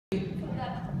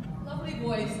that lovely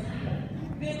voice.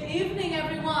 Good evening,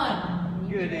 everyone.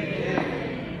 Good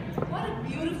evening. What a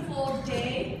beautiful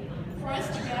day for us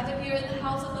to gather here in the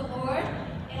house of the Lord.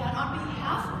 And on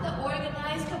behalf of the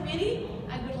organized committee,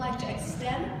 I would like to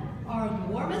extend our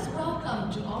warmest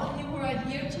welcome to all of you who are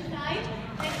here tonight.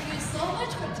 Thank you so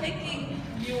much for taking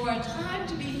your time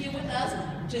to be here with us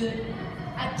to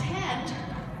attend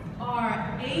our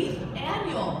 8th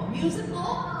annual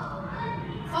musical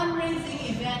fundraising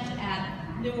event at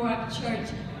Newark Church.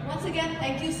 Once again,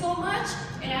 thank you so much,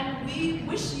 and we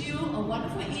wish you a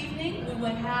wonderful evening. We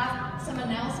will have some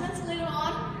announcements later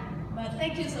on, but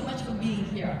thank you so much for being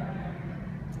here.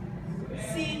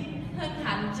 Xin hân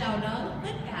hạnh chào đón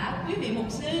tất cả quý vị mục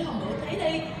sư Hồng Bửu thấy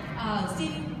đây.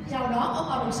 Xin chào đón ông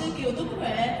bà mục sư Kiều Tuấn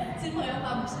Huệ. Xin mời ông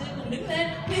bà mục sư cùng đứng lên.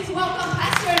 Please welcome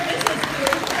Pastor and Mrs. Kiều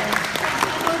Tuấn Huệ from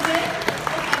San Jose.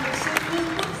 Ông bà mục sư Dương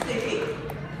Quốc Sĩ,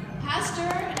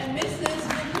 Pastor and Mrs.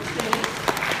 Dương Quốc Sĩ.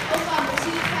 Ông bà mục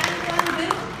sư Phan Quang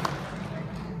Vinh,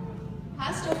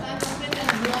 Pastor Phan Quang Vinh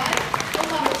and wife. Ông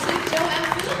bà mục sư Châu An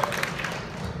Phước.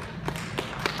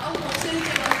 Ông mục sư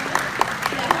Châu An Phước.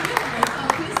 Dạ không biết là còn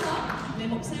phía sau vị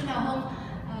mục sư nào không?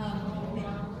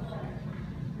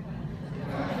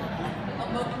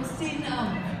 Hồng Bửu cũng xin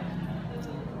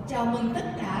chào mừng tất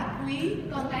cả quý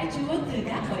con cái Chúa từ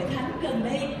các hội thánh gần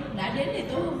đây đã đến đây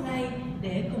tối hôm nay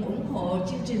để cùng ủng hộ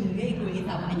chương trình gây quỹ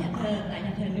tạo mãi nhà thờ tại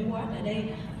nhà thờ Newark ở đây,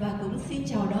 và cũng xin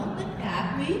chào đón tất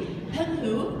cả quý thân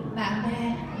hữu bạn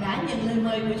bè đã nhận lời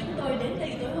mời của chúng tôi đến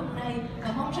đây tối hôm nay,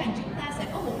 và mong rằng chúng ta sẽ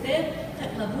có một đêm thật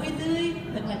là vui tươi,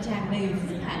 thật là tràn đầy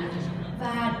phước hạnh.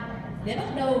 Và để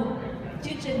bắt đầu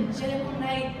chương trình cho đêm hôm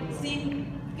nay, xin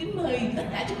kính mời tất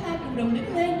cả chúng ta cùng đồng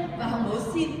đứng lên, và Hồng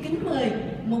Bửu xin kính mời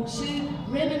mục sư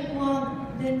Raymond Quang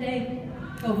lên đây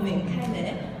cầu nguyện khai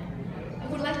lễ.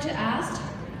 I would like to ask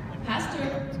Pastor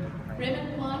Raymond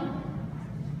Quang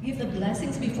give the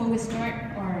blessings before we start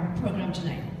our program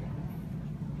tonight.